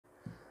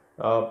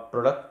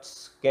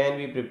Products can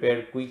be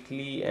prepared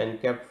quickly and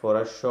kept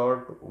for a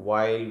short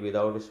while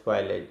without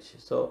spoilage.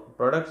 So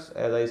products,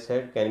 as I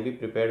said, can be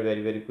prepared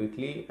very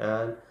quickly,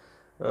 and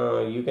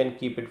you can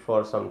keep it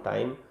for some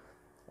time,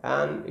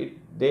 and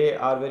they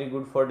are very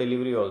good for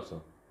delivery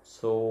also.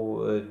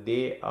 So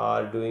they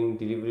are doing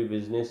delivery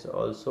business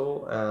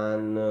also,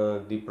 and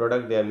the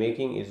product they are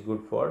making is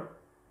good for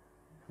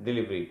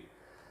delivery.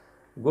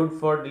 Good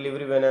for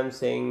delivery, when I'm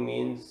saying,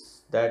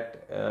 means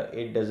that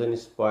it doesn't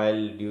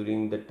spoil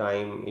during the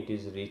time it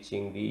is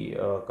reaching the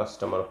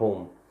customer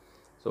home.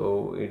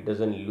 So it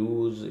doesn't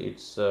lose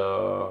its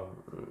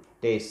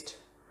taste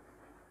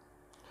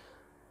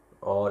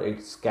or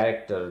its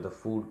character, the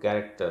food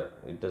character,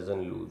 it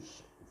doesn't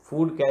lose.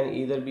 Food can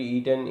either be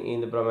eaten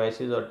in the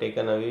premises or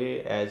taken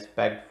away as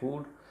packed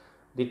food.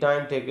 The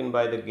time taken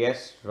by the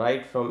guest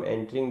right from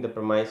entering the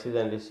premises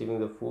and receiving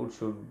the food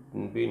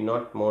should be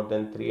not more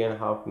than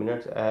 3.5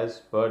 minutes as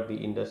per the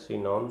industry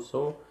norm.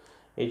 So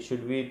it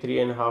should be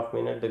 3.5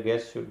 minutes. The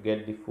guest should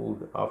get the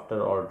food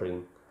after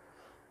ordering.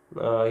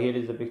 Here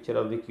is the picture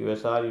of the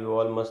QSR. You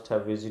all must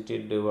have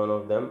visited one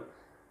of them.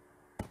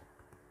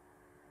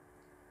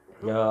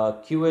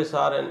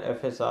 QSR and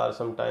FSR,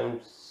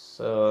 sometimes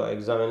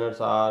examiners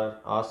are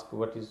asked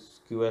what is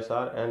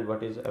QSR and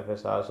what is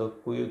FSR. So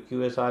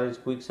QSR is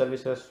quick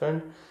service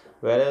restaurant,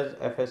 whereas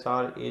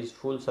FSR is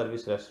full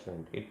service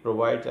restaurant. It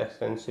provides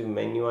extensive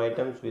menu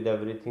items with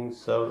everything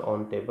served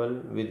on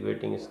table with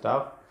waiting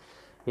staff.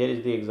 Here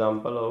is the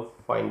example of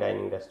fine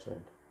dining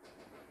restaurant.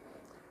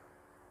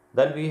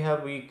 Then we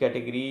have the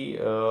category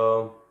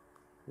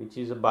which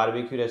is a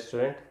barbecue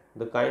restaurant.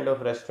 The kind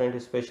of restaurant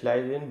is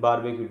specialized in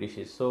barbecue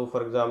dishes. So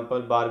for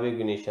example,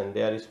 Barbecue Nation,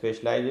 they are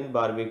specialized in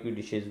barbecue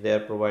dishes. They are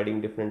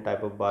providing different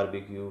type of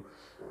barbecue,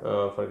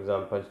 for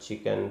example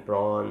chicken,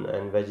 prawn,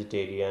 and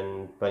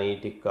vegetarian, paneer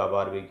tikka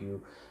barbecue.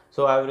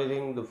 So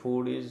everything, the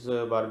food is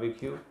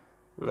barbecue,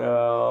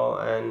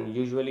 and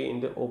usually in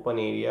the open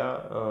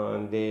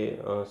area. They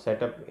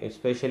set up,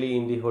 especially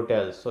in the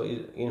hotels. So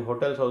in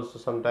hotels also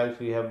sometimes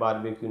we have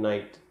barbecue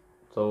night.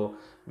 So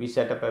we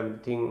set up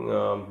everything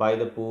by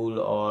the pool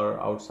or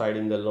outside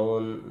in the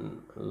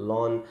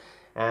lawn,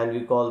 and we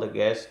call the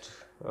guest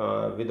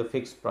with a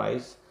fixed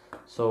price,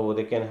 so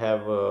they can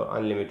have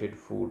unlimited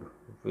food.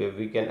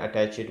 We can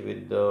attach it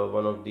with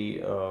one of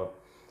the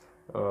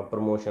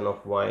promotion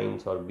of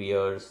wines or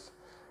beers.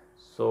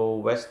 So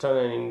Western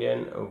and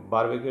Indian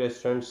barbecue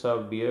restaurants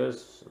serve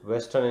beers.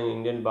 Western and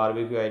Indian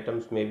barbecue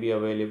items may be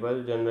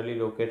available, generally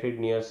located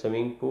near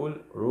swimming pool,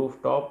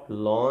 rooftop,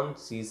 lawn,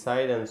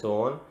 seaside, and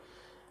so on.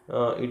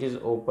 It is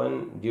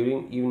open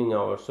during evening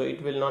hours, so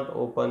it will not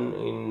open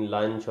in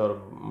lunch or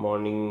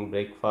morning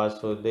breakfast.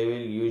 So they will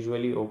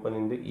usually open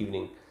in the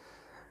evening.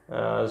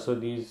 So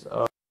these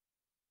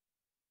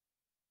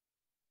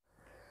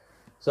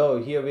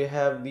So here we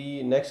have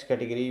the next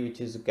category,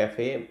 which is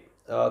cafe.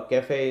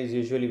 Cafe is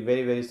usually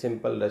very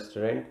simple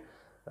restaurant,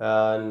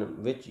 and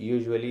which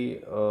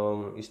usually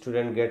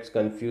student gets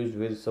confused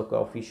with. So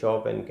coffee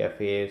shop and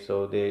cafe,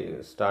 so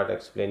they start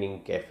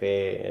explaining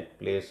cafe at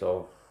place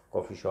of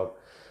coffee shop.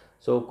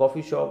 So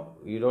coffee shop,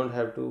 you don't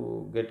have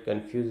to get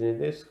confused in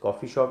this.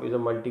 Coffee shop is a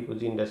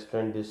multi-cuisine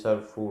restaurant. They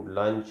serve food,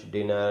 lunch,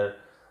 dinner,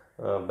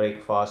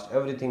 breakfast,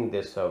 everything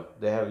they serve.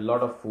 They have a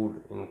lot of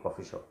food in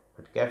coffee shop.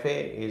 But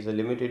cafe is a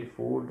limited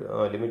food,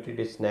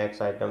 limited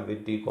snacks item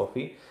with tea,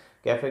 coffee.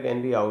 Cafe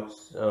can be out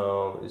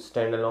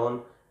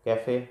standalone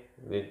cafe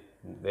with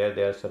where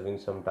they are serving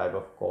some type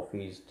of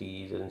coffees,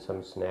 teas, and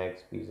some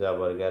snacks, pizza,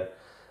 burger.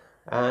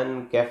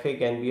 And cafe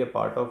can be a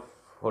part of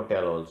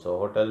hotel also.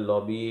 Hotel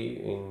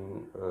lobby,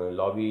 in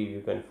lobby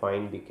you can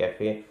find the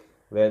cafe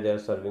where they are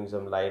serving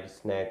some light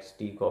snacks,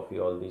 tea, coffee,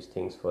 all these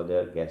things for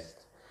their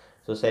guests.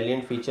 So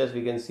salient features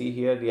we can see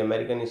here: the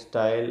American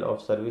style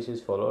of service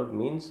is followed,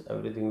 means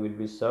everything will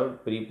be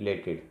served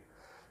pre-plated.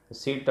 The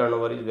seat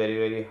turnover is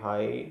very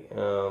high.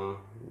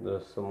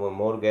 So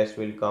more guests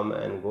will come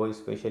and go,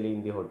 especially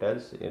in the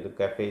hotels. The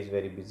cafe is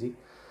very busy.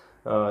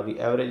 The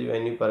average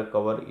venue per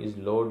cover is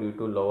low due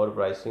to lower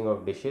pricing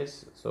of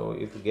dishes. So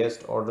if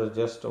guest orders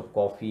just of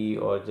coffee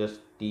or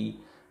just tea,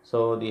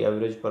 so the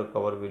average per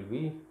cover will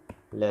be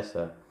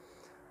lesser.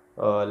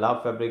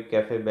 La Fabrique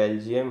Cafe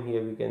Belgium,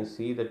 here we can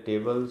see the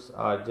tables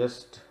are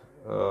just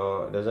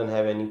doesn't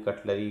have any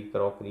cutlery,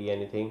 crockery,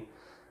 anything.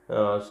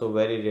 So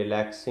very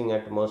relaxing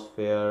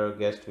atmosphere.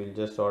 Guest will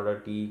just order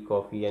tea,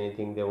 coffee,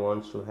 anything they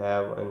wants to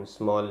have, and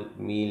small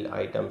meal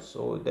items.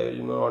 So there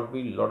will not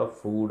be a lot of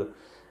food,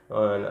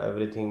 and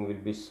everything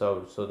will be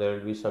served. So there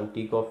will be some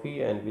tea,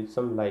 coffee, and with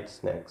some light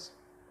snacks.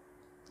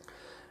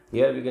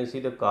 Here we can see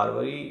the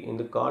carvery. In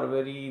the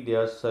carvery, they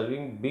are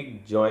serving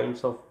big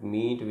joints of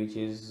meat which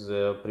is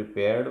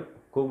prepared,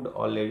 cooked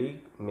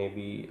already,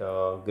 maybe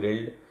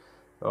grilled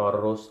or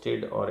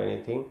roasted or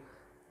anything,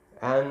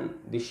 and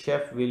the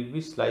chef will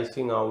be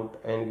slicing out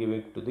and giving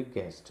it to the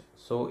guest.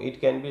 So it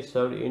can be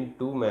served in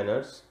two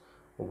manners.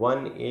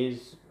 One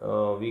is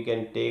we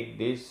can take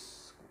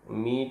this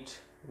meat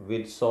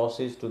with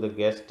sauces to the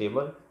guest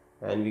table,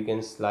 and we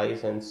can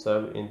slice and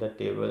serve in the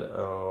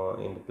table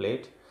in the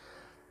plate,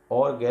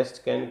 or guests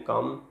can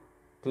come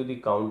to the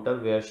counter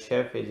where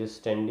chef is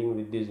standing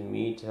with these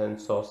meats and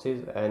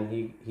sauces, and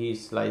he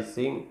is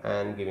slicing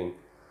and giving.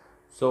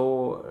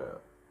 So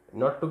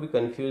not to be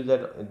confused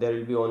that there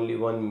will be only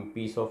one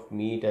piece of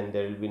meat and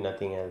there will be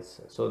nothing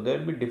else. So there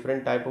will be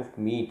different type of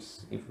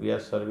meats if we are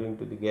serving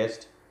to the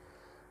guest,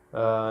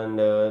 and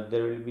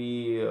there will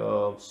be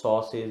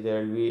sauces,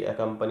 there will be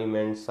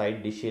accompaniment,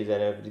 side dishes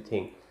and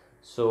everything.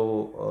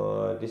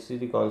 So this is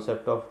the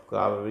concept of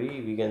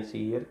Kaveri. We can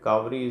see here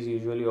Kaveri is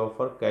usually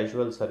offer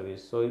casual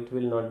service, so it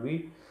will not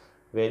be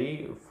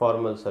very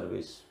formal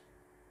service.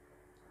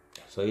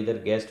 So either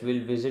guest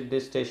will visit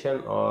this station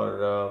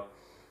or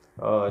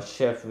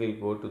chef will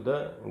go to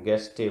the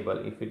guest table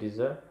if it is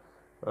a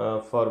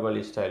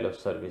formal style of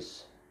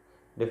service.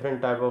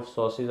 Different type of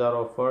sauces are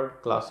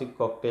offered, classic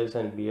cocktails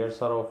and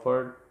beers are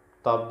offered.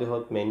 Tab de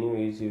hot menu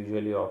is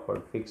usually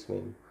offered, fixed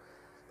menu.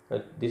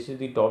 This is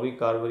the Toby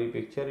Carvery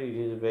picture. It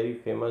is a very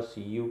famous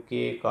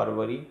UK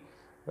carvery,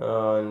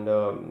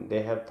 and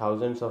they have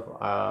thousands of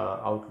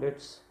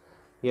outlets.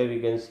 Here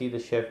we can see the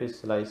chef is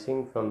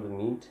slicing from the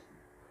meat,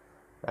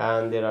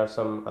 and there are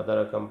some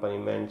other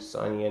accompaniments,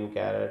 onion,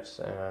 carrots,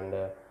 and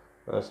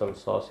some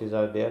sauces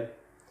are there.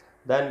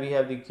 Then we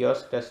have the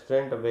kiosk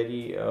restaurant, a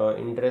very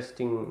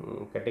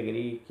interesting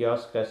category.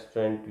 Kiosk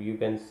restaurant, you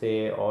can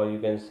say, or you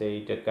can say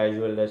it's a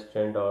casual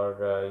restaurant, or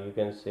you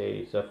can say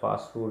it's a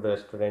fast food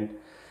restaurant.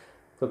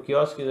 So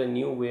kiosk is a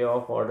new way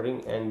of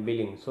ordering and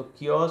billing. So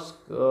kiosk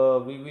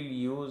we will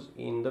use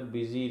in the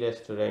busy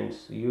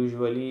restaurants,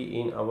 usually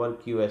in our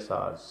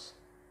QSRs.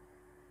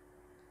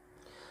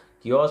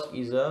 Kiosk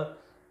is a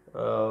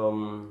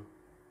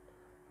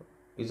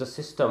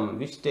system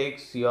which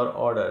takes your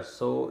order,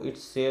 so it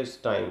saves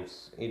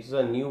times. It's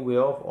a new way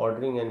of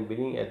ordering and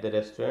billing at the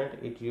restaurant.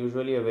 It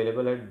usually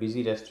available at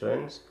busy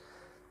restaurants.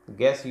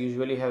 Guests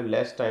usually have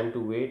less time to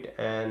wait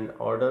and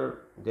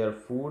order their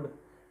food.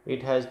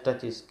 It has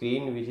touch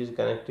screen which is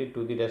connected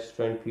to the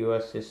restaurant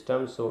POS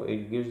system, so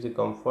it gives the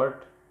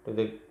comfort to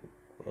the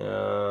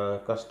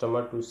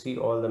customer to see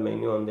all the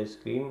menu on the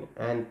screen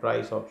and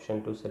price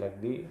option to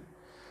select the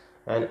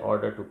and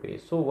order to pay.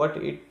 So what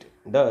it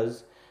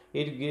does,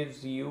 it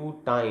gives you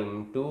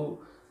time to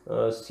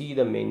see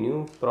the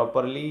menu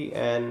properly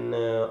and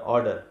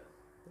order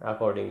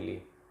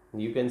accordingly.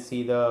 You can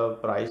see the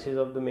prices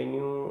of the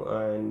menu,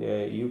 and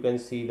you can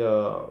see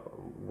the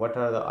what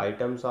are the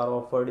items are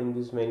offered in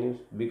these menus,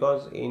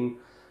 because in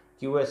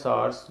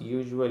QSRs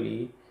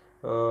usually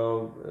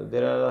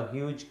there are a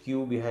huge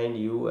queue behind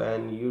you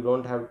and you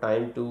don't have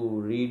time to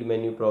read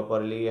menu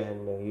properly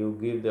and you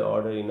give the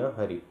order in a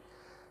hurry.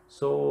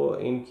 So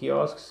in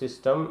kiosk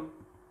system,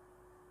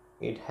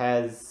 it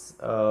has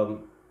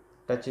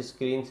touch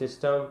screen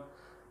system.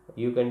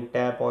 You can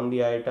tap on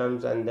the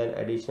items and then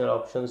additional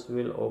options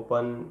will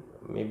open.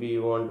 Maybe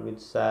you want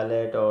with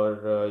salad,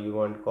 or you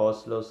want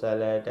coleslaw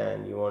salad,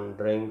 and you want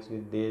drinks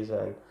with this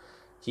and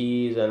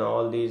cheese, and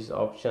all these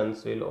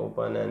options will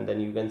open, and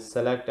then you can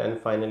select and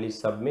finally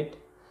submit.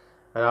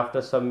 And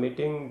after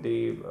submitting,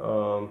 the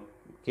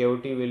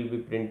KOT will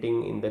be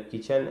printing in the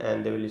kitchen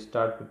and they will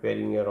start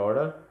preparing your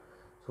order.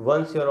 So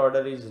once your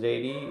order is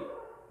ready,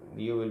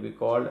 you will be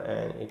called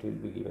and it will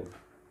be given.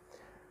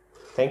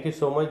 Thank you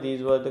so much.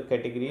 These were the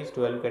categories,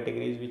 12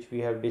 categories which we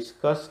have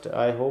discussed.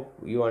 I hope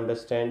you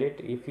understand it.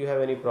 If you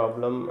have any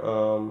problem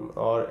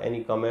or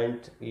any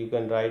comment, you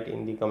can write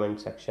in the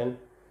comment section.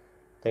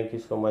 Thank you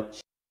so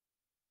much.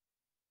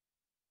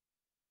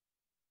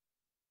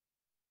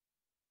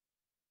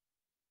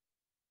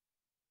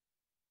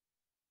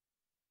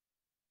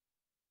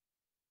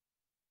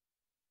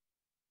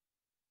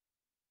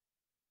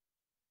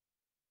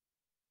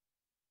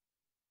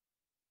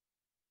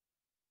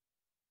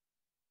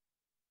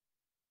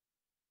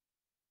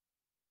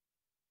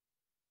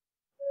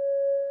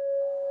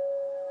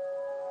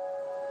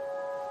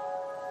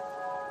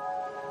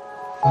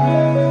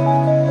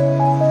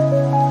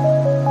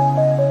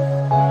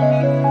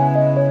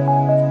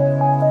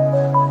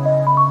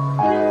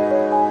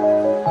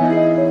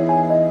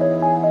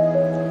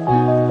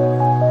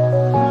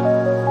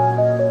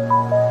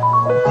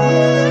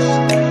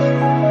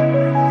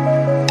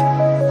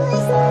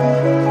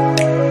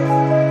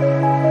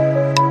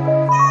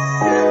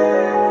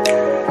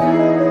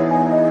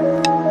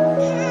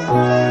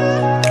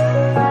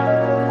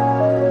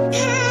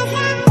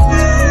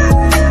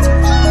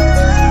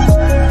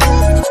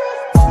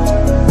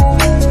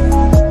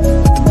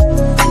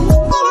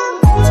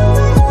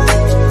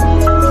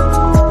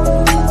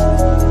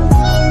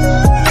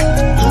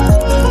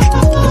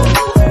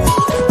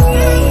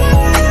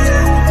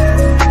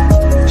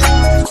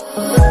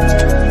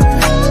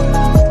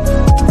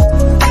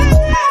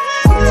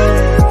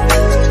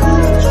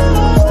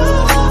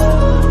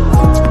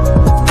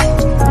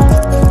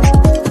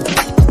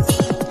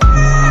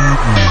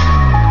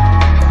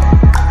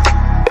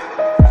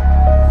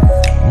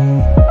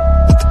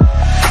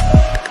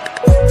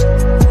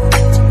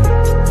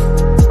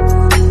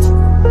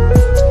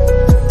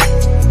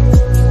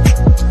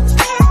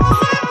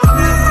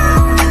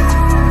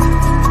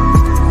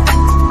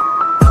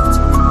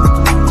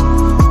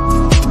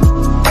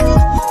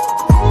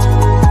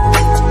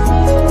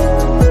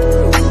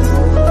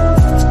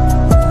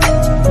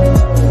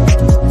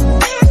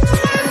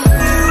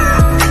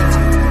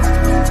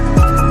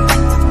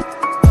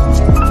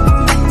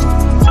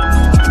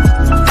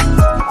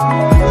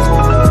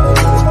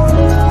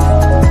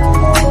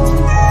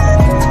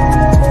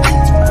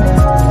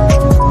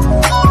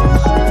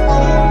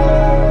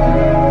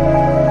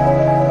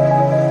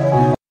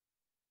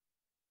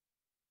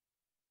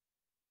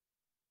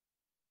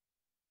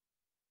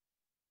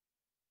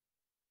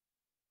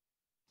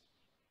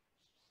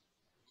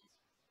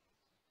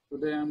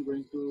 Today I'm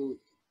going to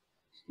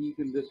speak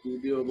in this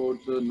video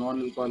about the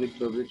non-alcoholic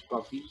beverage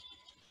coffee.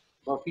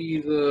 Coffee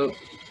is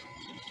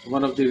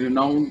one of the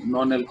renowned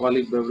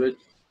non-alcoholic beverage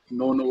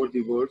known over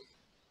the world.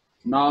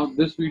 Now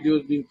this video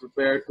is being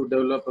prepared to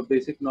develop a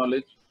basic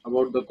knowledge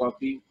about the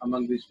coffee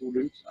among the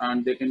students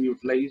and they can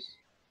utilize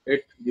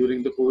it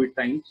during the COVID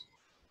times.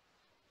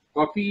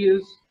 Coffee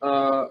is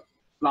a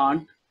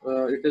plant.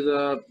 It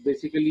is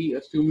basically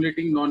a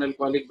stimulating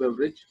non-alcoholic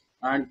beverage,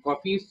 and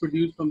coffee is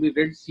produced from the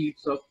red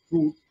seeds of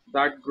fruit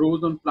that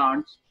grows on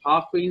plants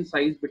halfway in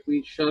size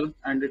between shrub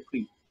and a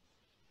tree.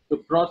 The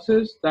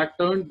process that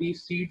turned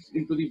these seeds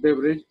into the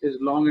beverage is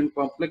long and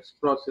complex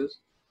process,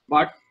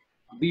 but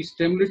the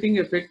stimulating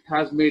effect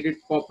has made it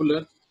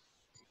popular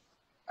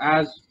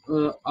as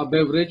a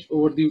beverage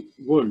over the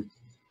world.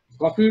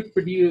 Coffee is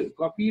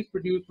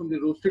produced from the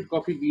roasted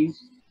coffee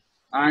beans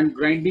and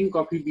grinded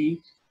coffee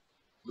beans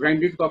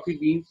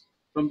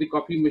from the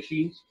coffee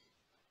machines.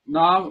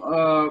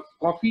 Now,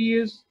 coffee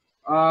is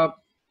a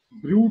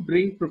brewed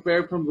drink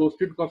prepared from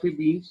roasted coffee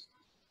beans.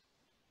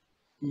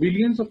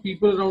 Millions of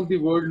people around the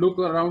world look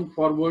around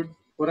forward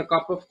for a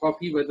cup of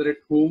coffee, whether at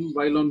home,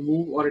 while on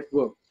move, or at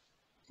work.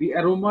 The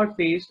aroma,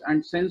 taste,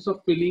 and sense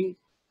of feeling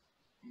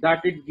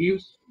that it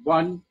gives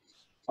one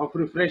of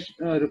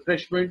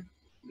refreshment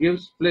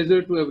gives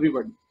pleasure to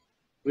everybody.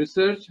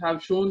 Research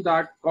have shown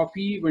that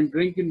coffee, when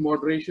drink in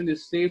moderation,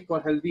 is safe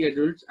for healthy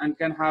adults and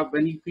can have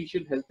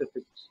beneficial health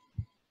effects.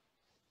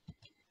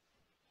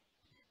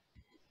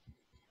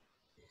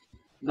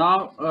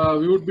 Now,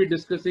 we would be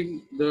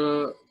discussing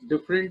the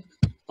different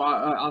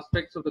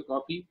aspects of the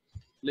coffee,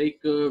 like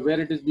where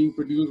it is being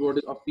produced, what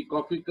is of the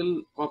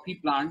coffee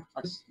plant.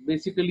 It's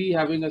basically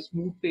having a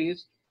smooth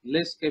taste,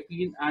 less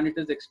caffeine, and it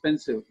is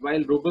expensive.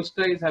 While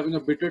Robusta is having a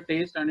bitter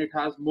taste and it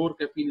has more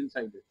caffeine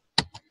inside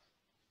it.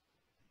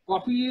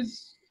 Coffee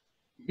is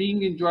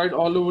being enjoyed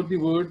all over the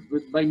world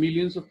by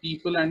millions of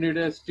people, and it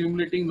is a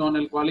stimulating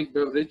non-alcoholic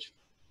beverage.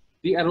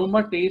 The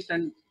aroma, taste,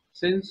 and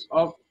sense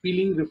of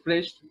feeling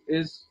refreshed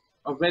is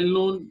a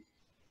well-known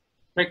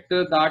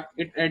factor that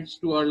it adds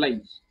to our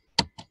lives.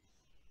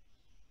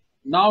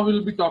 Now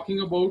we'll be talking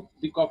about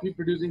the coffee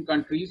producing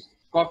countries.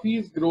 Coffee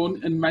is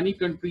grown in many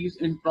countries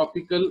in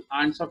tropical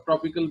and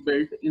subtropical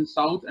belt in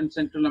South and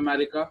Central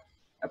America,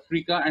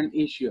 Africa, and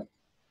Asia.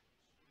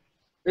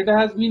 It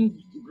has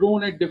been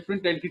grown at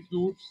different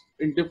altitudes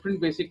in different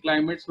basic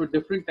climates with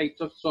different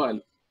types of soil.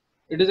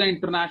 It is an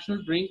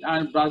international drink,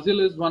 and Brazil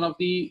is one of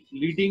the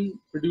leading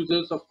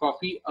producers of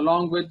coffee,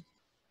 along with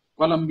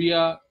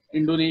Colombia,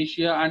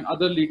 Indonesia, and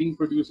other leading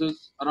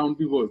producers around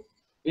the world.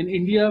 In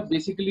India,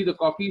 basically the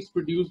coffee is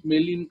produced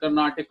mainly in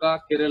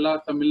Karnataka,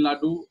 Kerala, Tamil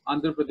Nadu,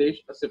 Andhra Pradesh,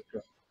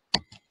 etc.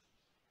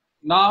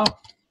 Now,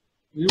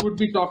 we would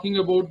be talking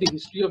about the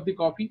history of the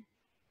coffee.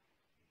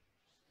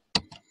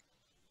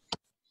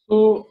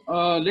 So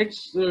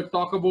let's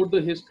talk about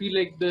the history.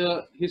 Like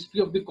the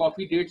history of the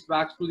coffee dates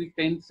back to the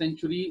 10th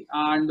century,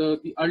 and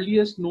the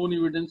earliest known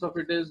evidence of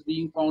it is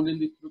being found in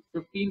the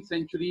 15th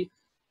century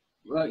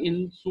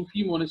in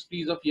Sufi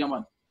monasteries of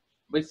Yemen.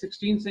 By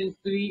 16th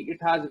century, it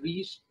has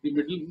reached the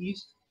Middle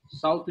East,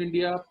 South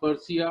India,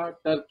 Persia,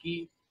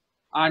 Turkey,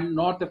 and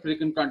North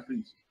African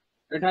countries.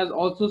 It has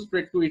also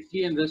spread to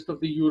Italy and rest of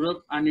the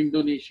Europe and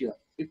Indonesia.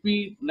 If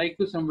we like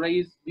to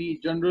summarize the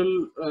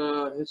general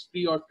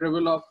history or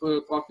travel of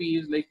coffee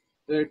is like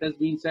it has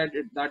been said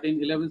that in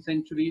 11th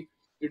century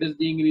it is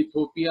being in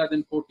Ethiopia,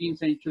 then 14th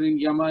century in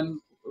Yemen,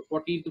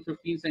 14th to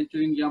 15th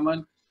century in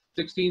Yemen,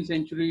 16th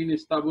century in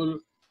Istanbul,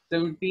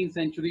 17th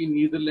century in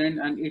Netherlands,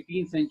 and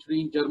 18th century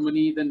in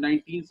Germany, then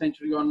 19th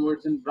century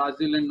onwards in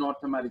Brazil and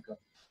North America.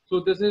 So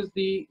this is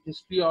the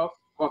history of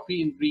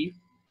coffee in brief.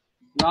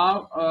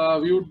 Now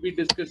we would be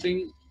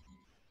discussing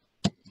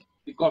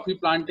the coffee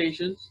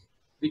plantations,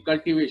 the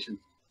cultivation.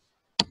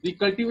 The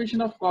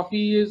cultivation of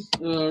coffee is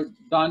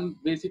done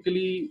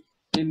basically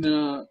in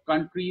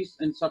countries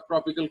in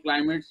subtropical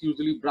climates,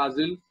 usually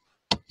Brazil.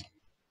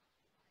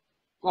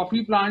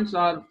 Coffee plants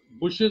are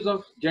bushes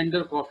of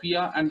gender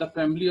coffea and the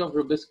family of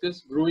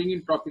Hibiscus growing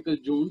in tropical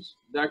zones.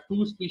 There are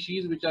two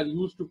species which are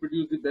used to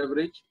produce the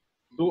beverage,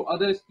 though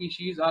other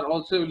species are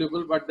also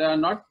available, but they are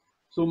not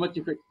so much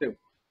effective.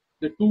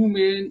 The two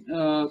main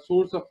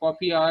source of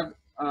coffee are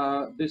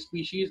the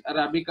species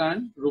Arabica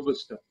and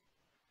Robusta.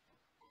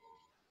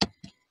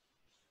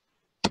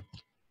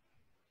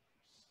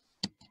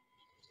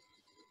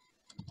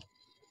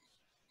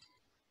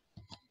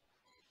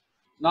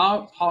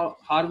 Now,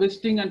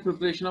 harvesting and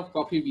preparation of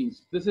coffee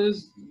beans. This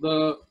is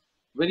the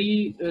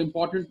very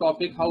important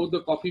topic, how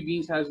the coffee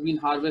beans has been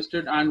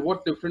harvested and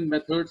what different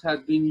methods has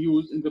been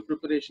used in the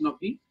preparation of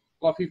the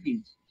coffee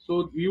beans.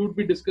 So we would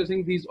be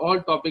discussing these all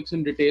topics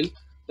in detail,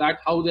 that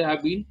how they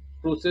have been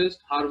processed,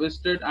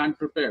 harvested and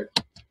prepared.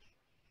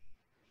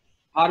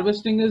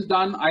 Harvesting is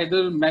done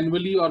either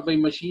manually or by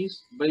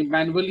machines. By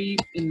manually,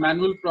 in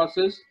manual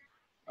process,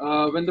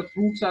 when the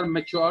fruits are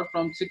mature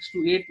from 6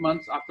 to 8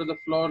 months after the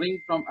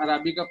flowering from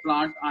Arabica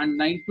plant and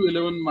 9 to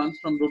 11 months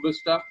from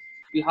Robusta,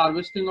 the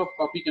harvesting of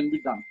coffee can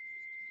be done.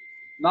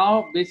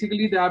 Now,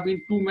 basically, there have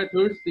been two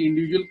methods: the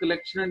individual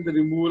collection and the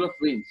removal of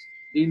veins.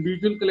 The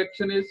individual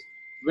collection is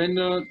when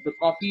the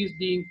coffee is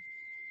being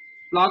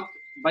plucked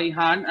by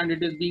hand and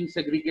it is being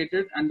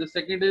segregated, and the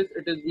second is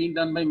it is being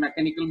done by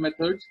mechanical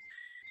methods.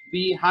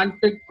 The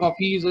hand-picked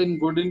coffee is in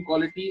good in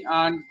quality,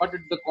 and but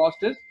the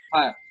cost is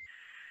higher.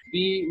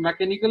 The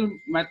mechanical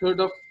method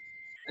of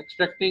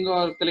extracting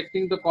or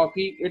collecting the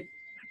coffee, it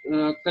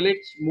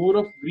collects more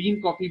of green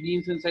coffee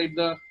beans inside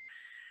the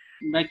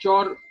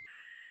mature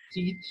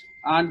seeds,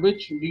 and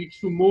which leads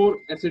to more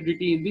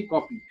acidity in the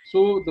coffee.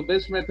 So the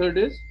best method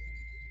is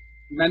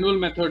manual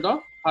method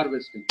of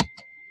harvesting.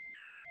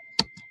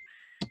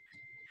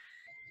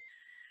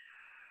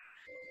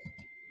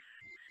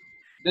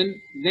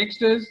 Then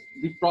next is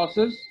the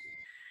process.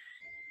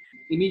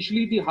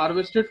 Initially, the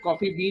harvested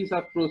coffee beans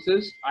are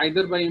processed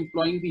either by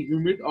employing the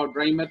humid or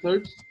dry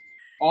methods,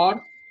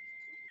 or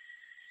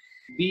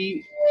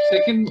the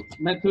second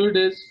method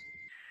is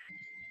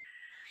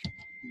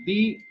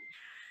the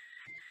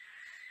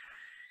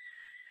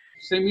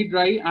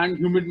semi-dry and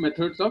humid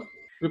methods of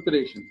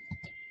preparation.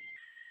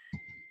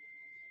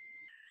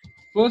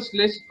 First,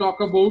 let's talk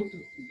about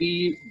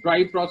the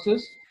dry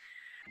process.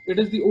 It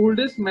is the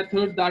oldest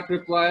method that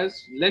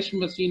requires less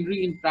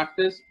machinery in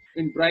practice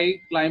in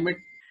dry climate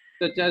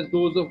such as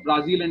those of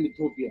Brazil and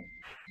Ethiopia.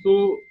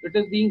 So it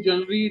is being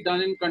generally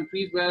done in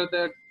countries where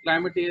the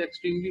climate is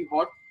extremely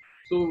hot.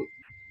 So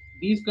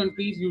these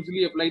countries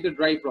usually apply the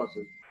dry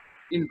process.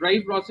 In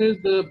dry process,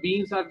 the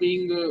beans are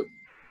being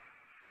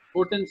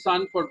put in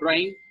sun for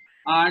drying,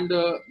 and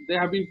they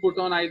have been put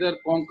on either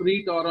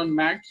concrete or on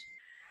mats.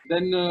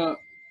 Then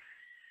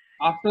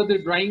after the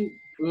drying,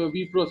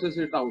 we process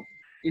it out.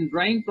 In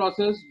drying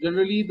process,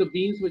 generally the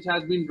beans which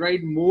has been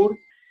dried more,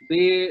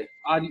 they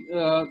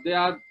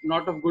are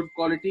not of good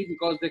quality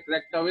because they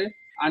cracked away,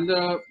 and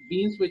the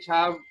beans which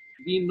have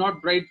been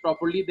not dried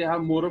properly, they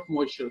have more of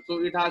moisture,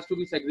 so it has to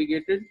be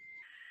segregated.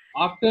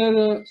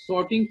 After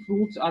sorting,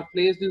 fruits are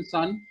placed in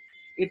sun.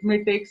 It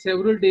may take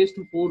several days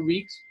to 4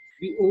 weeks.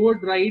 The over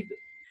dried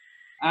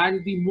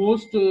and the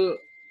most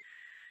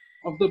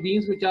of the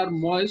beans which are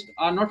moist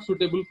are not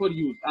suitable for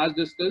use, as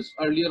discussed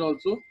earlier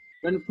also.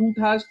 When fruit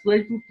has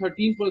 12 to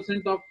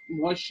 13% of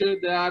moisture,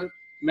 they are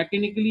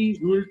mechanically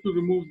ruled to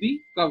remove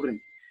the covering.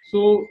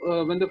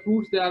 So when the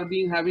fruits they are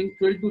being having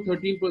 12 to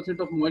 13%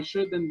 of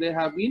moisture, then they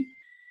have been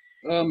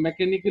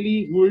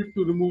mechanically ruled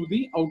to remove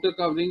the outer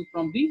covering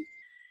from the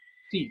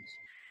seeds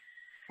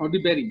or the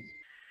berries.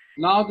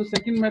 Now the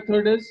second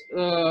method is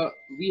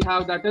we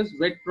have, that is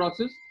wet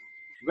process.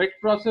 Wet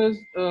process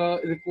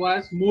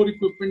requires more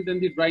equipment than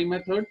the dry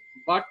method,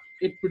 but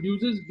it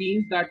produces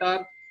beans that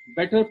are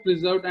better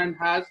preserved and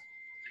has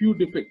few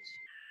defects.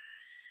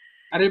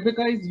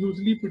 Arabica is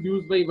usually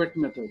produced by wet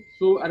method.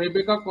 So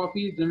Arabica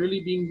coffee is generally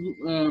being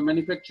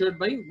manufactured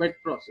by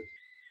wet process.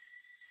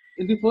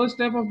 In the first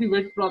step of the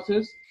wet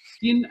process,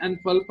 skin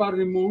and pulp are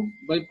removed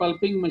by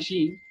pulping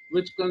machine,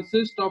 which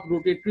consists of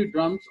rotatory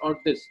drums or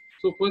discs.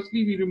 So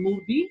firstly, we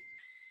remove the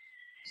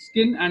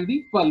skin and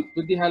the pulp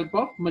with the help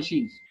of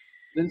machines.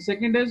 Then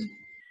second is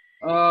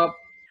uh,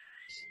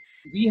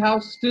 we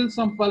have still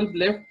some pulp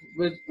left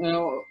with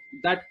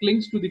that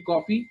clings to the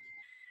coffee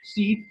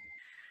seed,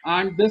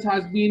 and this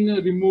has been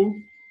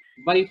removed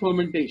by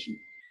fermentation.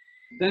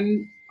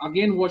 Then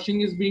again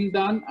washing is being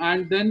done,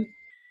 and then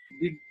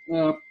the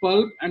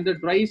pulp and the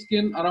dry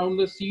skin around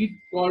the seed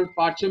called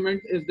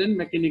parchment is then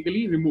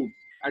mechanically removed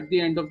at the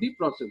end of the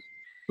process.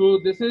 So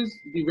this is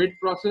the wet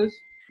process.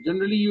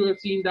 Generally you have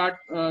seen that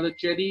the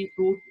cherry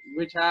fruit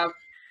which have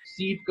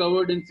seed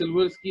covered in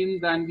silver skin,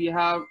 then we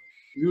have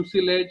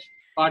mucilage,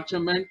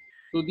 parchment.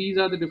 So these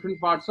are the different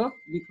parts of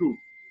the fruit.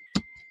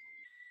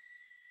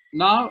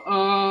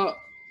 Now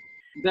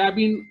there have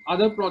been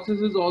other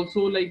processes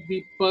also, like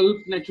the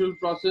pulp natural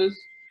process,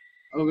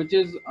 which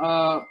is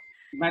a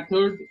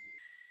method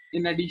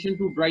in addition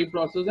to dry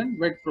process and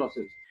wet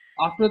process.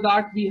 After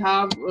that, we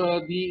have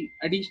the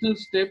additional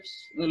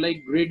steps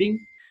like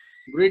grading.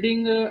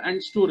 Grading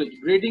and storage.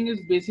 Grading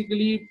is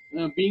basically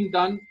being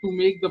done to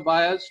make the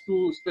buyers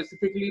to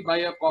specifically buy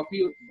a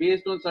coffee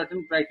based on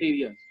certain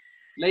criteria,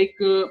 like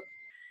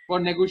for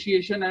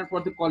negotiation and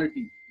for the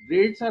quality.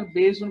 Grades are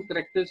based on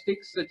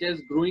characteristics such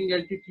as growing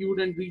altitude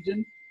and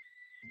region,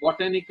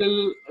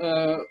 botanical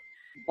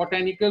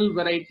botanical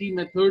variety,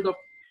 method of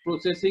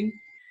processing,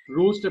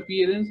 roast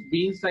appearance,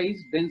 bean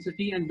size,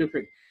 density, and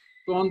defect.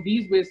 So on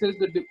these basis,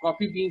 the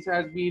coffee beans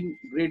has been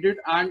graded,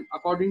 and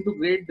according to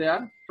grade, they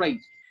are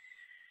priced.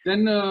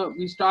 Then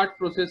we start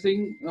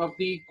processing of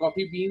the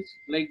coffee beans,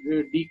 like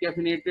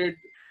decaffeinated,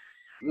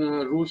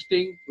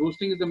 roasting.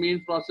 Roasting is the main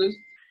process.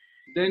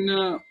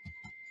 Then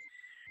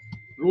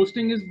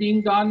roasting is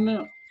being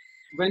done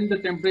when the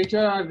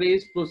temperature are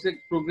raised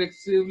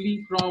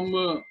progressively from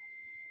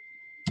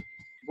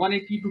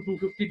 180 to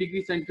 250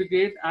 degrees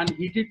centigrade and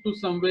heated to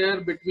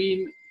somewhere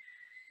between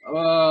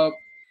uh,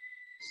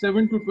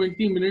 7 to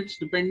 20 minutes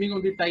depending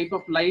on the type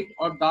of light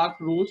or dark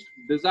roast.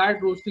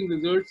 Desired roasting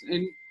results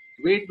in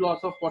weight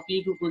loss of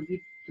 40 to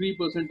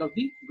 23% of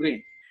the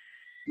grain.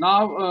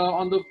 Now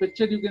on the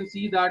picture you can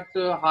see that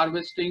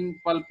harvesting,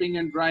 pulping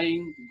and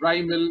drying,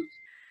 dry mills,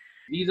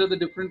 these are the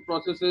different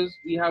processes.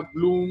 We have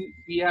bloom,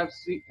 we have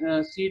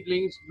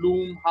seedlings,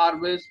 bloom,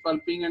 harvest,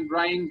 pulping and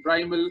drying,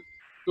 dry mill.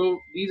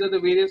 So these are the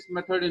various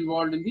methods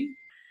involved in the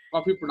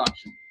coffee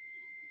production.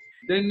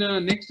 Then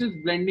next is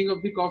blending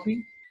of the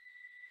coffee.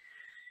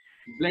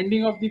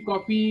 Blending of the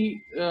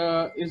coffee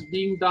is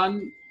being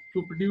done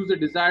to produce the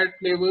desired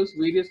flavors.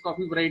 Various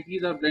coffee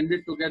varieties are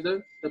blended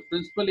together. The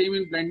principal aim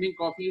in blending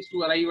coffee is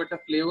to arrive at a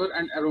flavor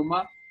and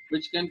aroma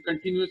which can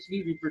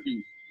continuously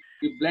reproduce.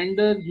 The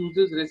blender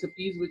uses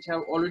recipes which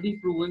have already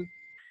proven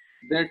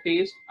their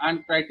taste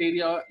and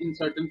criteria in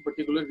certain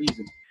particular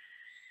region.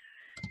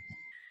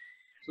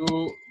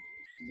 So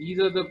these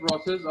are the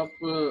process of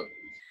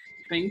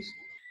things.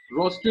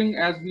 Roasting,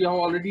 as we have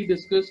already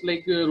discussed,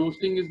 like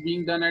roasting is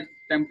being done at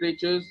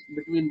temperatures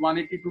between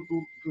 180 to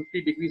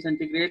 250 degrees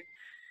centigrade,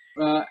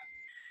 uh,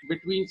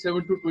 between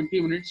 7 to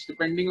 20 minutes,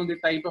 depending on the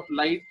type of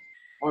light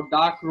or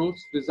dark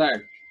roast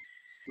desired.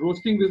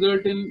 Roasting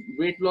result in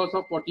weight loss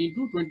of 14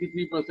 to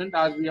 23%,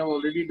 as we have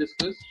already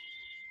discussed.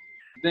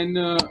 Then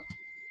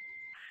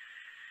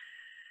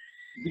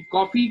the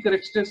coffee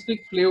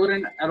characteristic flavor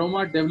and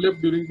aroma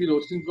developed during the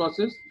roasting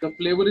process. The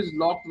flavor is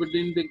locked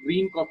within the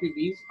green coffee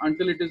beans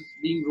until it is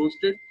being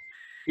roasted.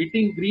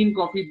 Heating green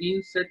coffee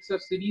beans sets a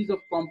series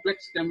of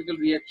complex chemical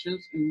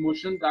reactions in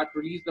motion that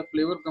release the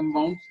flavor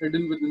compounds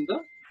hidden within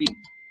the bean.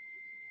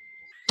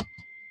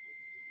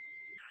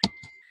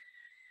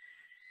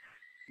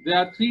 There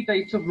are three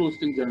types of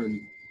roasting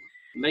generally.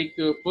 Like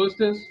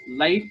first is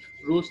light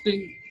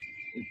roasting,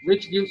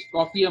 which gives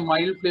coffee a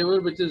mild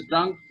flavor, which is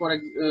drunk for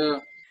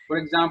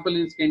example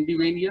in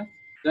Scandinavia.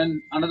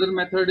 Then another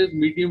method is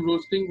medium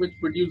roasting, which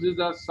produces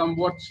a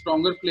somewhat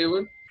stronger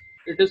flavor.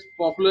 It is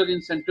popular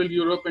in Central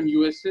Europe and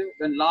USA.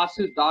 Then last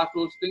is dark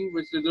roasting,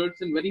 which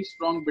results in very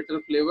strong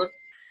bitter flavor,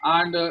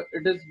 and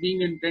it is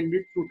being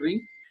intended to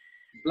drink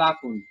black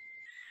only,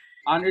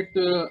 and it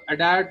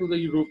adhere to the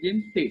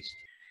European taste.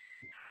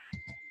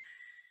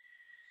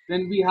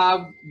 Then we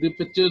have the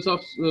pictures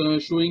of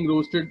showing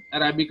roasted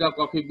Arabica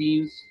coffee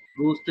beans,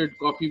 roasted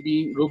coffee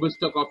bean,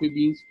 Robusta coffee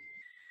beans.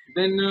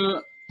 Then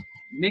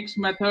next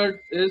method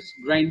is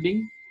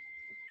grinding.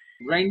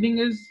 Grinding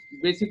is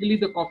basically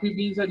the coffee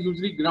beans are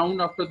usually ground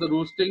after the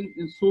roasting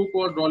in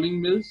so-called rolling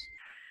mills.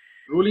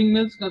 Rolling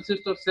mills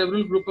consist of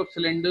several group of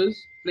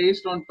cylinders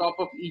placed on top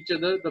of each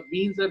other. The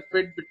beans are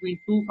fed between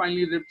two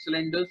finely ribbed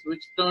cylinders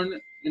which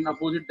turn in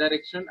opposite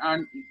direction,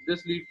 and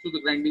this leads to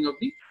the grinding of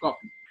the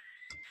coffee.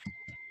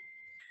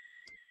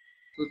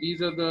 So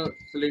these are the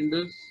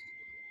cylinders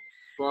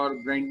for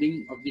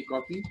grinding of the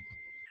coffee.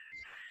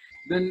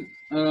 Then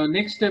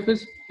next step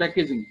is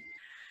packaging.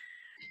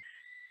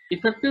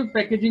 Effective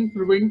packaging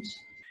prevents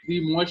the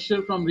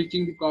moisture from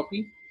reaching the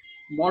coffee.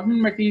 Modern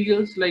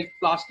materials like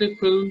plastic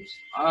films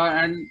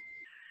and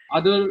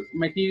other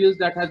materials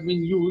that has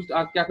been used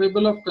are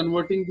capable of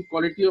converting the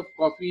quality of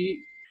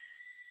coffee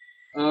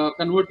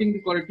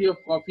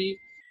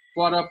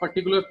for a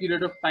particular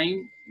period of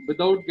time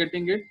without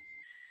getting it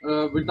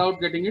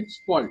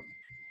spoiled.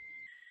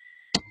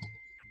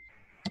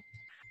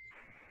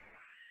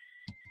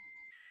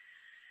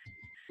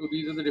 So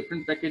these are the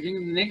different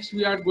packaging. Next,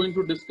 we are going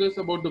to discuss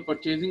about the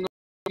purchasing of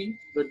coffee.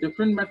 The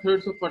different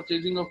methods of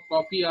purchasing of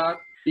coffee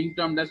are being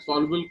termed as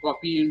soluble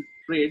coffee in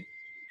trade.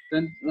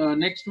 Then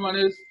next one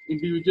is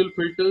individual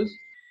filters.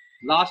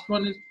 Last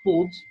one is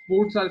pods.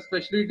 Pods are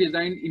specially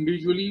designed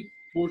individually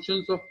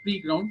portions of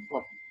pre-ground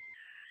coffee.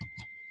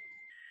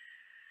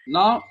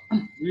 Now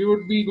we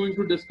would be going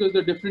to discuss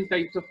the different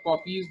types of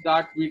coffees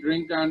that we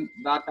drink and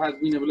that has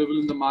been available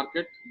in the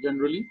market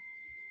generally.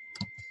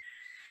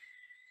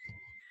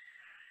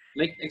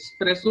 Like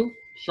espresso,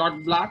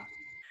 short black.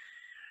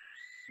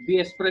 The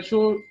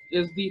espresso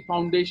is the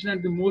foundation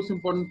and the most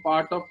important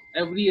part of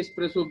every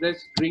espresso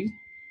based drink.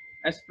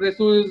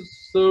 Espresso is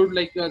served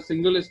like a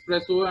single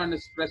espresso and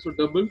espresso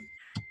double.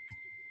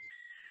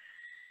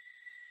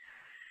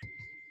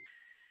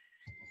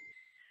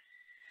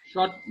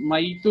 Shot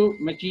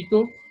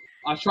machito,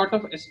 a shot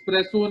of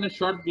espresso in a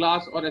short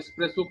glass or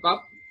espresso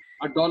cup,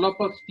 a dollop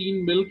of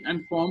steamed milk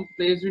and foam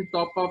placed in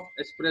top of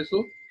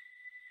espresso.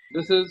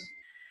 This is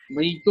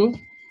mojito.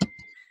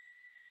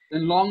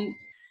 Then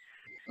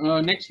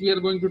next we are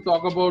going to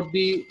talk about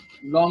the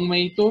long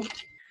mojito.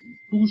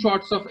 2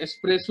 shots of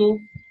espresso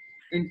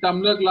in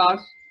tumbler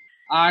glass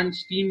and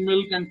steamed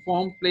milk and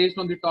foam placed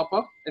on the top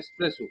of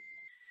espresso.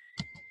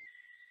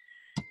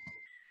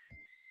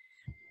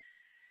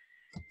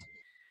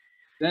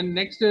 Then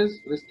next is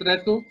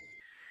ristretto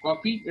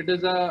coffee. It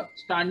is a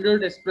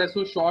standard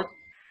espresso shot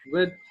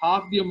with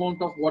half the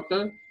amount of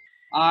water,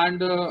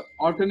 and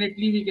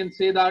alternately we can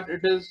say that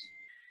it is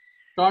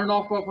turned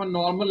off of a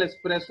normal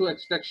espresso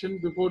extraction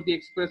before the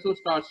espresso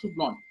starts to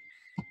blonde.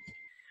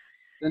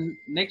 Then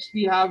next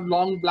we have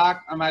long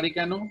black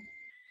Americano.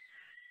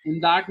 In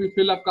that we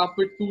fill a cup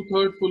with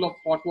 2/3 full of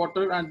hot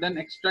water and then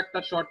extract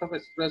a shot of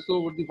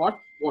espresso with the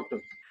hot water.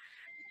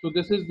 So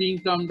this is being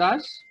termed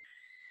as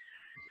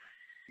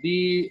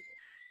the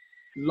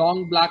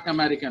long black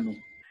Americano.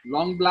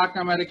 Long black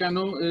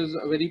Americano is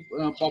a very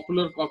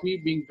popular coffee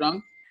being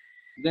drunk.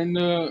 Then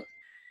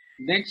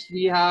next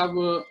we have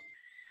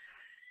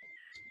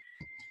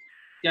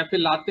cafe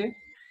latte.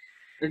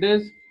 It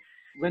is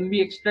when we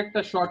extract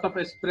a shot of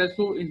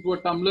espresso into a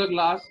tumbler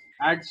glass,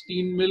 add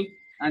steamed milk,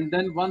 and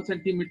then 1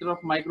 centimeter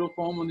of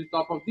microfoam on the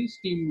top of the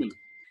steamed milk.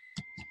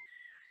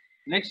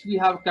 Next, we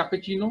have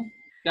cappuccino.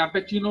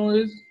 Cappuccino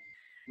is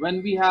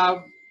when we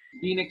have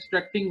been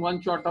extracting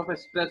 1 shot of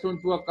espresso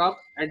into a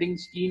cup, adding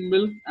steamed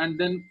milk, and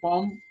then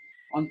foam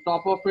on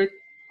top of it.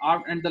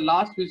 And the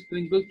last, we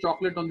sprinkle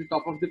chocolate on the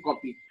top of the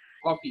coffee.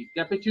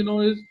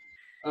 Cappuccino is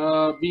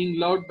being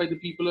loved by the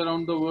people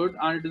around the world,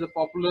 and it is a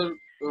popular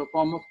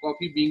form of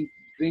coffee being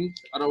drank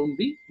around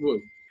the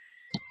world.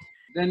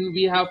 Then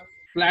we have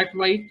flat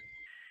white.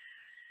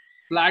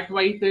 Flat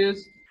white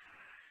is,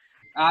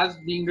 as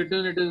being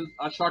written, it is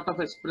a shot of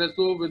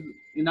espresso with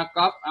in a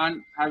cup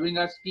and having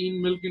a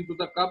steamed milk into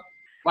the cup,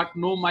 but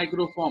no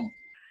microfoam.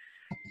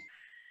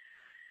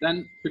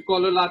 Then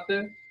piccolo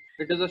latte,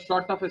 it is a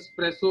shot of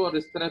espresso or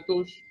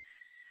ristretto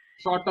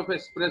shot of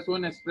espresso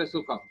in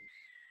espresso cup.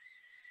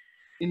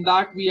 In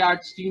that we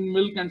add steamed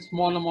milk and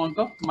small amount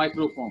of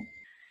microfoam.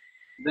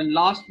 Then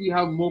last we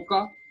have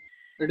mocha.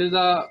 It is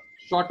a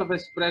shot of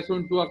espresso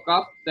into a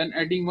cup, then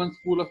adding 1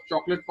 spoon of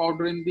chocolate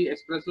powder in the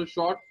espresso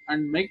shot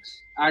and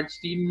mix, add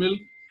steamed milk,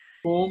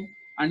 foam,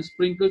 and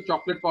sprinkle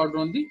chocolate powder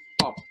on the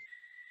top.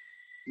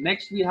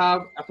 Next we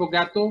have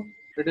affogato.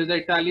 It is an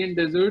Italian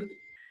dessert.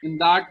 In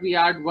that we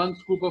add 1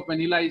 scoop of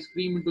vanilla ice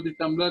cream into the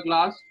tumbler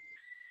glass,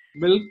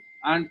 milk,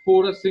 and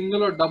pour a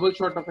single or double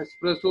shot of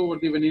espresso over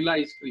the vanilla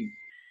ice cream.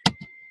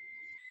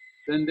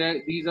 Then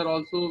these are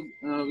also,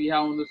 we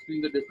have on the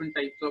screen the different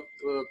types of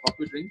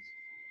coffee drinks.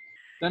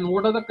 Then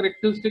what are the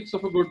characteristics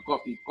of a good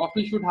coffee?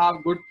 Coffee should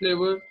have good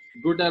flavor,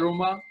 good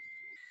aroma.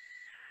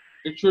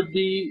 It should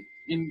be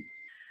in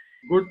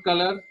good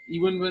color,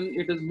 even when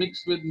it is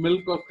mixed with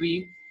milk or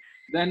cream.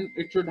 Then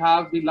it should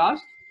have the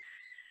last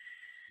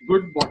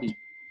good body.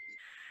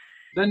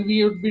 Then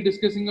we would be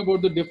discussing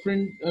about the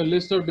different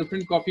list of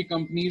different coffee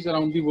companies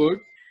around the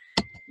world.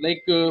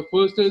 Like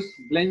first is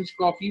Blanche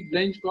Coffee.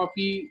 Blanche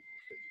Coffee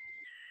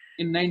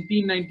in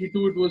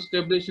 1992 it was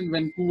established in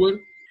Vancouver.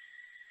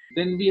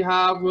 Then we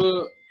have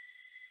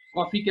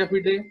Coffee Cafe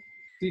Day.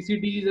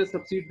 CCD is a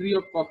subsidiary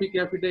of Coffee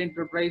Cafe Day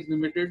Enterprise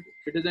Limited.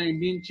 It is an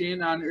Indian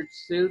chain and it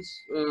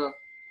sells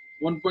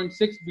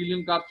 1.6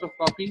 billion cups of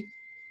coffee.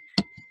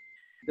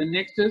 The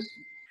next is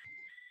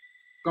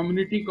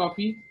Community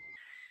Coffee.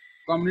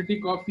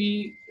 Community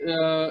Coffee,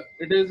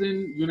 it is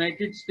in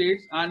United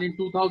States, and in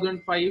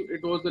 2005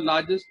 it was the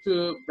largest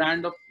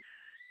brand of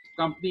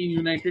company in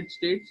United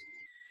States.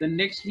 Then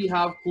next we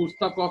have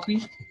Costa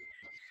Coffee.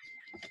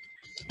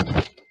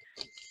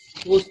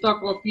 Costa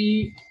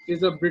Coffee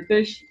is a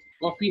British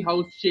coffee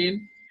house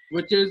chain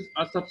which is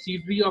a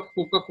subsidiary of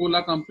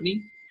Coca-Cola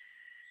company.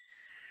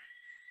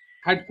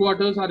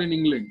 Headquarters are in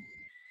England.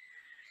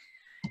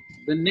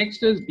 The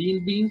next is Dean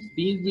Beans.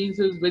 Dean Beans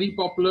is very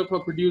popular for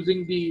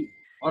producing the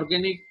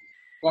organic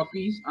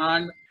coffees,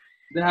 and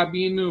they have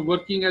been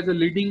working as a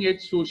leading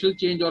edge social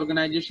change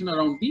organization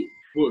around the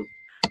world.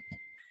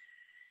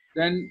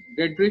 Then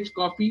Deadridge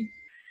Coffee.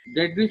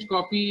 Deadridge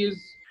Coffee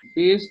is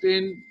based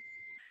in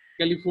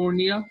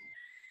California,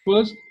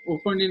 first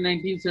opened in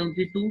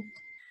 1972.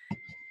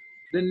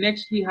 Then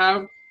next we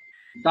have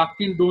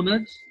Dunkin'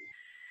 Donuts.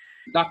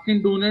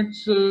 Dunkin'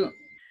 Donuts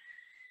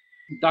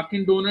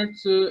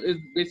is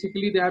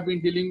basically they have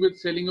been dealing with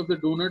selling of the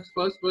donuts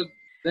first, but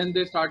then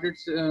they started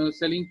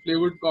selling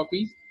flavored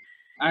coffees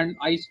and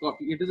iced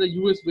coffee. It is a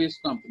US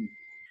based company.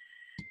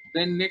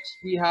 Then next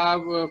we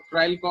have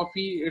Friel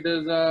Coffee. It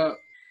is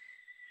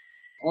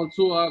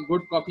also a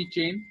good coffee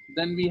chain.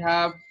 Then we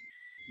have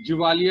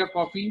Jivalia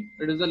Coffee.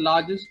 It is the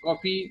largest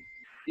coffee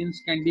in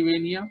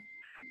Scandinavia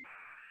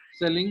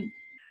selling.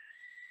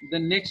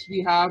 Then next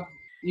we have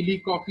Illy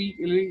Coffee.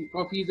 Illy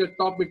Coffee is a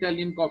top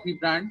Italian coffee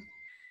brand.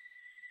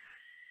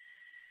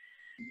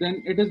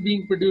 Then it is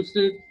being produced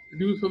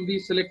from the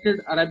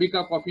selected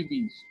Arabica coffee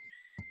beans.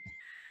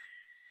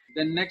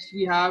 Then next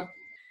we have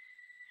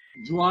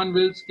Juan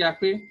Will's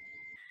Cafe.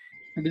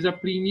 It is a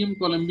premium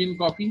Colombian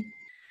coffee.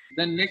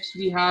 Then next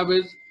we have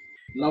is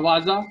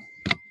Lavazza.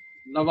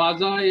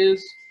 Lavazza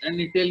is an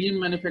Italian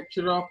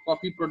manufacturer of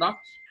coffee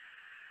products.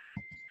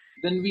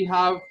 Then we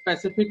have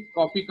Pacific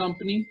Coffee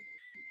Company.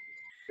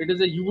 It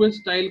is a US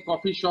style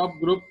coffee shop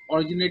group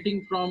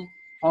originating from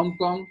Hong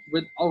Kong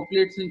with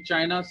outlets in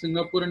China,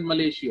 Singapore, and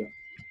Malaysia.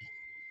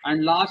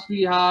 And last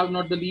we have,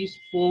 not the least,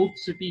 Port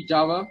City,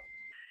 Java.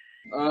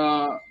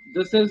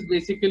 This is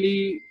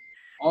basically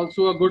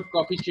also a good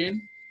coffee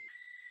chain.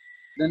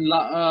 Then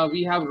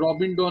we have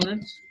Robin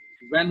Donuts,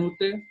 Van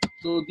Houte.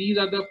 So these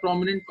are the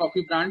prominent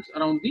coffee brands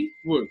around the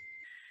world.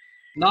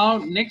 Now,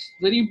 next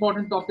very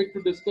important topic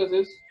to discuss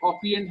is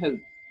coffee and health.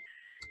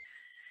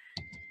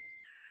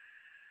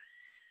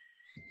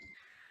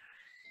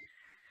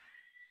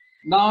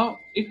 Now,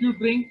 if you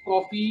drink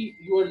coffee,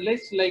 you are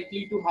less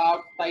likely to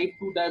have type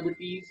 2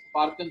 diabetes,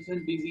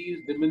 Parkinson's disease,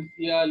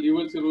 dementia,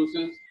 liver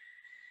cirrhosis.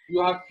 You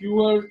have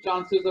fewer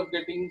chances of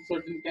getting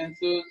certain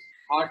cancers,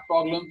 heart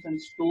problems,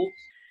 and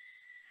strokes.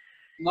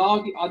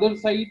 Now, the other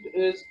side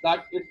is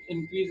that it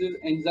increases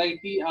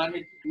anxiety and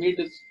it may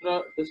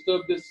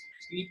disturb this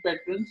sleep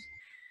patterns.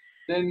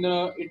 Then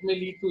it may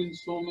lead to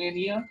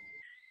insomnia.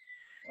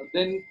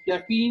 Then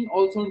caffeine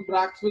also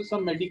interacts with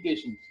some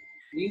medications.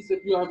 Means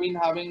if you have been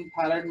having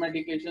thyroid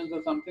medications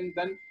or something,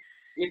 then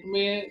it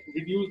may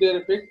reduce their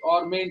effect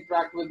or may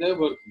interact with their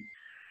working.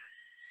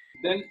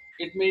 Then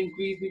it may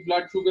increase the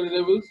blood sugar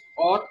levels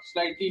or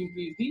slightly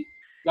increase the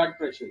blood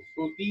pressure.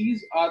 So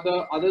these are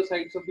the other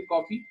sides of the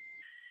coffee.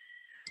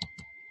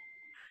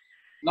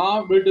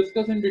 Now we'll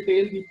discuss in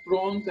detail the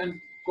pros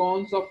and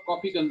cons of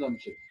coffee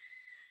consumption.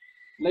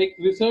 Like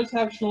research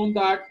have shown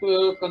that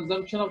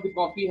consumption of the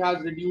coffee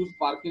has reduced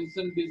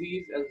Parkinson's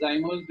disease,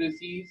 Alzheimer's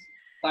disease,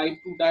 type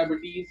 2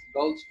 diabetes,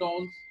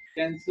 gallstones,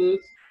 cancers,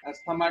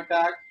 asthma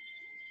attack,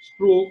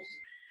 strokes,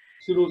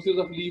 cirrhosis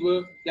of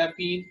liver,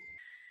 caffeine.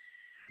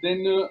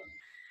 Then the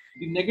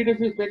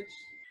negative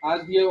effects,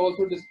 as we have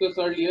also discussed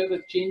earlier,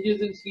 the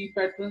changes in sleep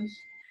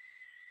patterns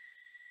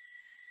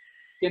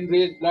can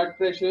raise blood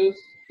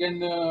pressures,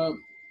 can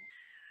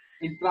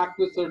interact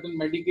with certain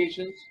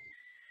medications,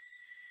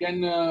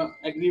 can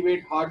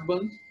aggravate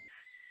heartburns.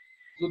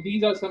 So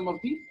these are some of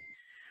the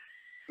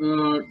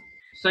uh,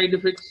 side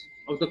effects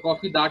of the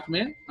coffee that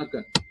may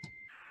occur.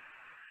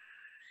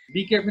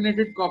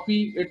 Decaffeinated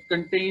coffee, it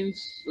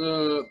contains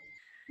the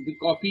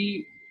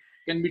coffee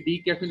can be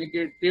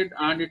decaffeinated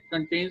and it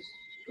contains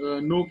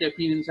no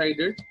caffeine inside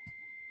it.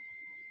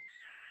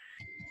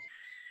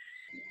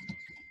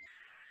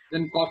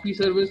 Then coffee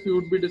service we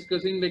would be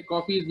discussing, like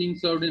coffee is being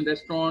served in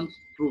restaurants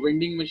through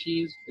vending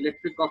machines,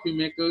 electric coffee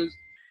makers,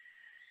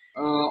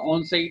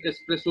 on-site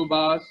espresso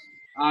bars,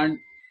 and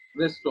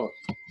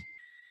restaurants.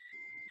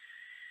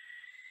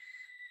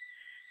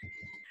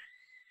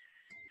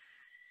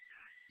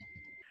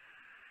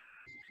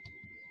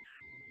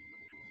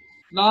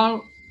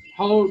 Now,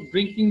 how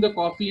drinking the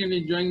coffee and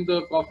enjoying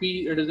the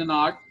coffee, it is an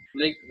art.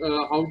 Like,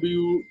 how do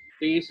you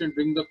taste and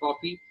drink the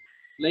coffee?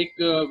 Like,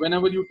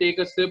 whenever you take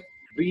a sip,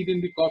 breathe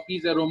in the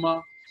coffee's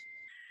aroma,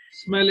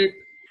 smell it,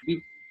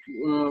 the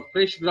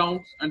fresh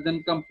grounds, and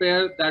then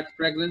compare that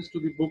fragrance to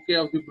the bouquet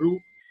of the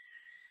brew.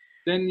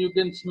 Then you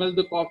can smell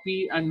the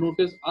coffee and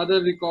notice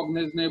other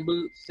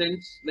recognizable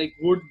scents like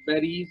wood,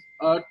 berries,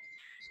 earth,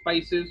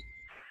 spices.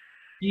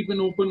 Keep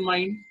an open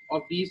mind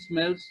of these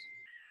smells.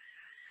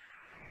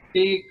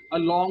 Take a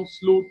long,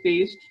 slow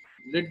taste.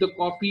 Let the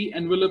coffee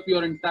envelop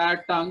your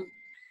entire tongue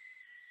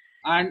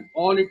and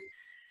all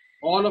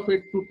of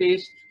it to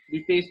taste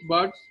the taste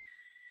buds.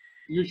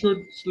 You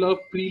should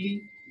slurp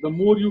freely. The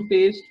more you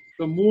taste,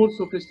 the more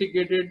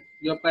sophisticated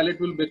your palate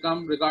will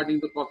become regarding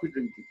the coffee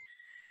drinking.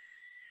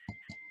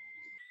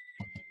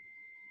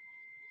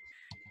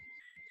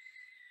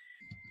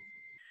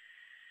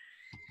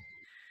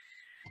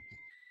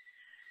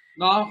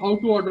 Now, how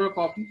to order a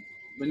coffee?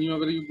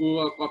 Whenever you go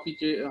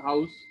a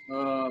house,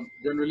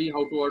 generally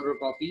how to order a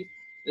coffee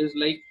is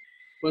like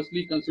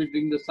firstly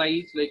considering the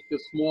size, like a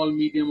small,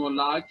 medium, or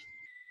large.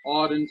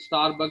 Or in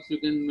Starbucks, you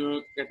can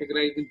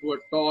categorize into a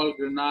tall,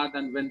 grenade,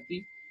 and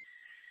venti.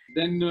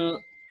 Then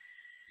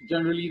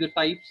generally the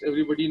types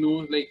everybody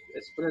knows like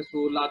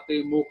espresso,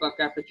 latte, mocha,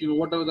 cappuccino,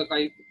 whatever the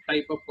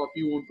type of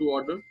coffee you want to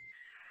order.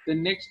 The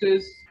next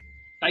is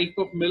type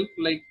of milk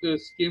like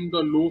skimmed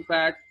or low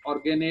fat,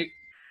 organic,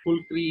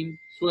 full cream,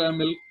 soya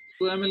milk.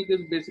 Soya milk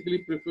is basically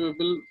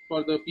preferable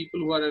for the people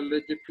who are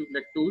allergic to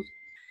lactose,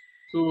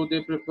 so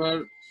they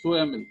prefer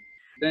soya milk.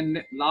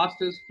 Then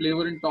last is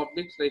flavor and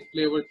topics like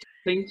flavor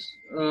things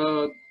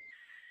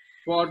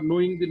for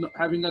knowing the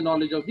having a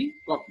knowledge of the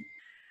coffee.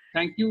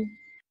 Thank you.